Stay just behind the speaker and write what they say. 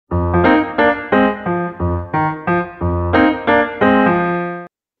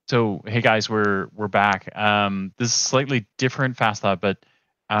So, hey guys, we're back. This is slightly different fast thought, but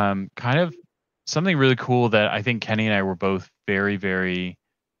kind of something really cool that I think Kenny and I were both very, very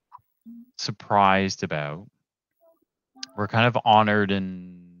surprised about. We're kind of honored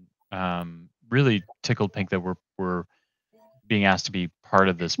and really tickled pink that we're being asked to be part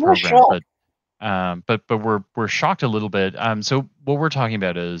of this We're program, shocked. but we're shocked a little bit. So what we're talking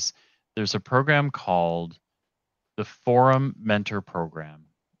about is there's a program called the Forum Mentor Program,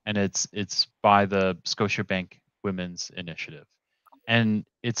 and it's by the Scotiabank Women's Initiative, and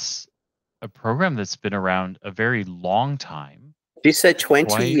it's a program that's been around a very long time. She said It's 20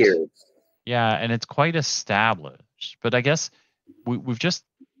 quite years. yeah, and it's quite established. But I guess we've just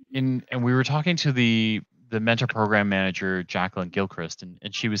and we were talking to the mentor program manager Jacqueline Gilchrist, and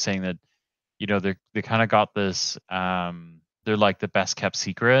she was saying that they kind of got this they're like the best kept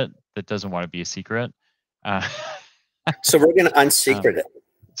secret that doesn't want to be a secret. Uh, So we're going to um, unsecret it.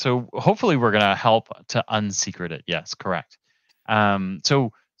 so hopefully we're gonna help to unsecret it. Yes, correct.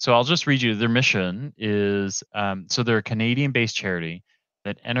 So I'll just read you. Their mission is so they're a Canadian-based charity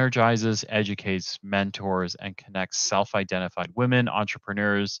that energizes, educates, mentors, and connects self-identified women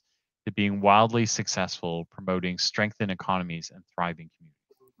entrepreneurs to being wildly successful, promoting strengthened economies and thriving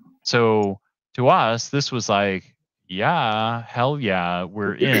communities. So to us, this was like, yeah, hell yeah,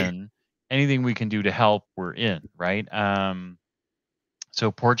 we're in. Anything we can do to help, we're in, right? So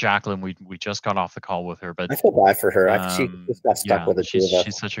poor Jacqueline, we just got off the call with her, but I feel bad for her. She just got stuck yeah, with the two she's of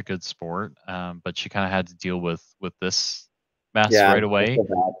she's us. such a good sport. But she kind of had to deal with this mess Yeah, right I away.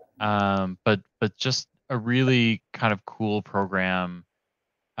 feel bad. But just a really kind of cool program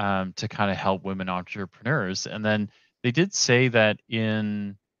to kind of help women entrepreneurs. And then they did say that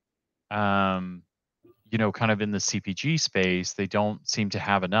in um, kind of in the CPG space, they don't seem to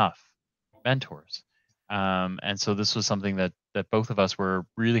have enough mentors. And so this was something that both of us were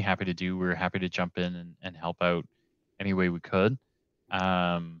really happy to do. We were happy to jump in and help out any way we could.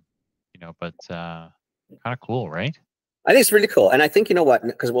 But kind of cool, right? I think it's really cool. And I think, you know what?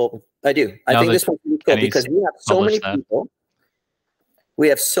 Because, well, I do. I Now think that this one's really cool because Kenny's we have so many published that. people. We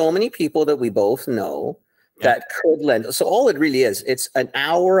have so many people that we both know Yep. that could lend. So all it really is, it's an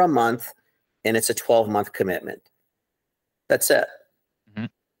hour a month and it's a 12-month commitment. That's it. Hmm.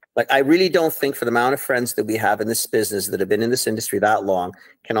 Like, I really don't think for the amount of friends that we have in this business that have been in this industry that long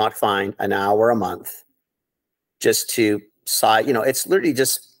cannot find an hour a month just to it's literally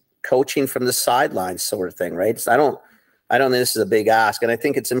just coaching from the sidelines sort of thing, right? So I don't think this is a big ask. And I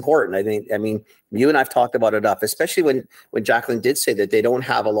think it's important. I mean, you and I've talked about it enough, especially when Jacqueline did say that they don't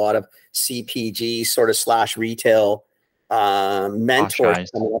have a lot of CPG sort of / retail Gosh, mentors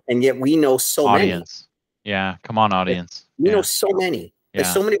guys, coming up. And yet we know so many. audience. Yeah, come on, audience. We know Yeah, so many. And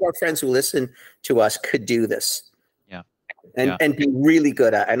yeah, so many of our friends who listen to us could do this yeah, and yeah. be really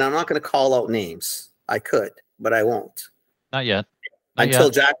good at it. And I'm not going to call out names. I could, but I won't. Not yet. Not Until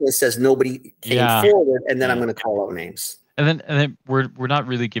yet. Jacqueline says nobody came Yeah, forward, and then I'm yeah. going to call out names. And then we're not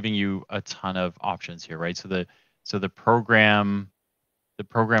really giving you a ton of options here, right? So the program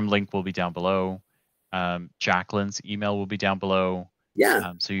link will be down below. Jacqueline's email will be down below.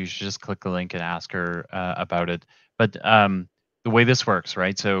 Yeah. So you should just click the link and ask her about it. But the way this works,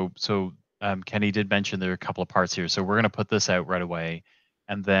 right? So Kenny did mention there are a couple of parts here. So we're going to put this out right away,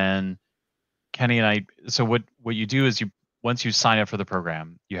 and then Kenny and I. So what you do is once you sign up for the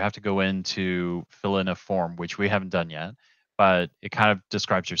program, you have to go in to fill in a form, which we haven't done yet, but it kind of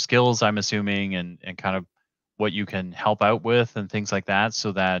describes your skills, I'm assuming, and kind of what you can help out with and things like that,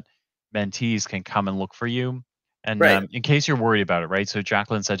 so that mentees can come and look for you. And Right. in case you're worried about it, right? So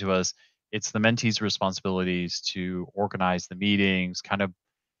Jacqueline said to us, it's the mentees' responsibilities to organize the meetings, kind of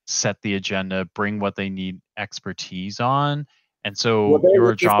set the agenda, bring what they need expertise on. And Well, so they're your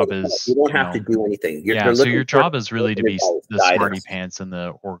looking for job the help. You is, don't have to do anything. yeah. They're So looking your for job is really to be advice, the smarty guidance. pants in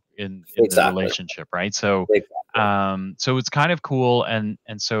the in the Exactly. relationship, right? So, Exactly. so it's kind of cool, and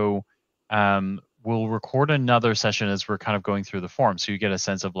so we'll record another session as we're kind of going through the form, so you get a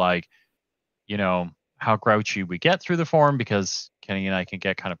sense of like, you know, how grouchy we get through the form, because Kenny and I can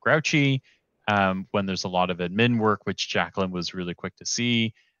get kind of grouchy when there's a lot of admin work, which Jacqueline was really quick to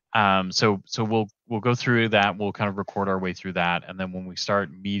see. So we'll go through that. We'll kind of record our way through that, and then when we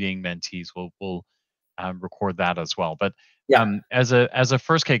start meeting mentees, we'll record that as well. But Yeah. as a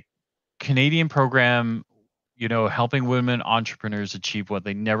first case Canadian program, helping women entrepreneurs achieve what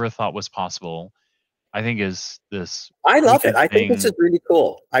they never thought was possible, I think is this I love it. weekend I think this is thing. really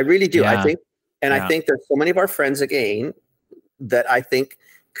cool. I really do. I Yeah, think, and I yeah. think there's so many of our friends again that I think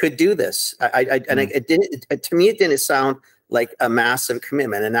could do this. Mm. It didn't. To me, it didn't sound like a massive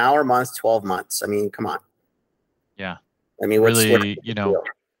commitment. An hour a month, 12 months. I mean, come on. Yeah. I mean, what's Really, the deal?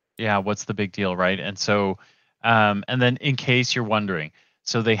 Yeah, what's the big deal, right? And so, and then in case you're wondering,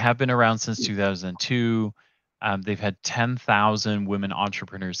 so they have been around since 2002. They've had 10,000 women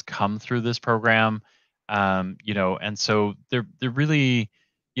entrepreneurs come through this program. And so they're really,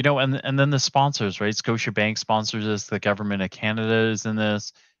 and then the sponsors, right? Scotiabank sponsors this. The government of Canada is in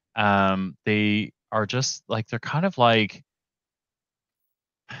this. They are just like they're kind of like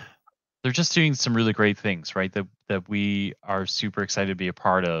they're just doing some really great things, right? That we are super excited to be a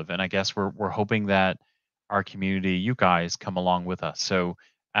part of, and I guess we're hoping that our community, you guys, come along with us. So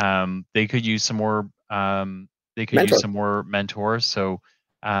they could use some more. They could use Mentor. some more mentors. So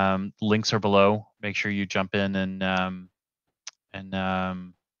links are below. Make sure you jump in and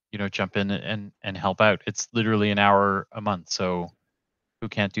jump in and help out. It's literally an hour a month, so who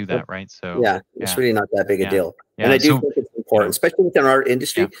can't do that, right? So Yeah, it's yeah, really not that big a yeah, deal. And yeah. I do So think it's important, especially within our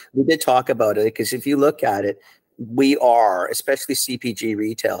industry. yeah, We did talk about it because if you look at it, we are, especially CPG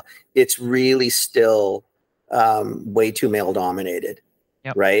retail, it's really still way too male dominated,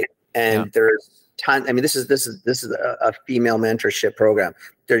 yep, right? yep, And there's ton. I mean, this is a female mentorship program.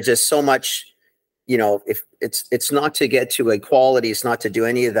 There's just so much. If it's not to get to equality, it's not to do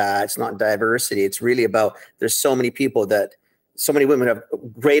any of that. It's not diversity. It's really about there's so many people that so many women have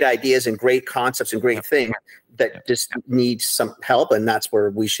great ideas and great concepts and great yep, things that yep. just need some help, and that's where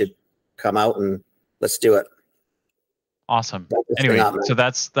we should come out and let's do it. Awesome. Back this thing Anyway, up, man. so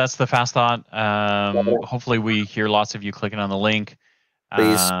that's the fast thought. Love it. Hopefully we hear lots of you clicking on the link,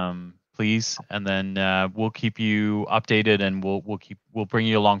 Please, please, and then we'll keep you updated, and we'll bring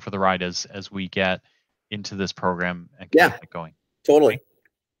you along for the ride as we get into this program and yeah, get going. totally Okay?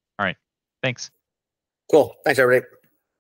 All right. Thanks. cool. Thanks, everybody.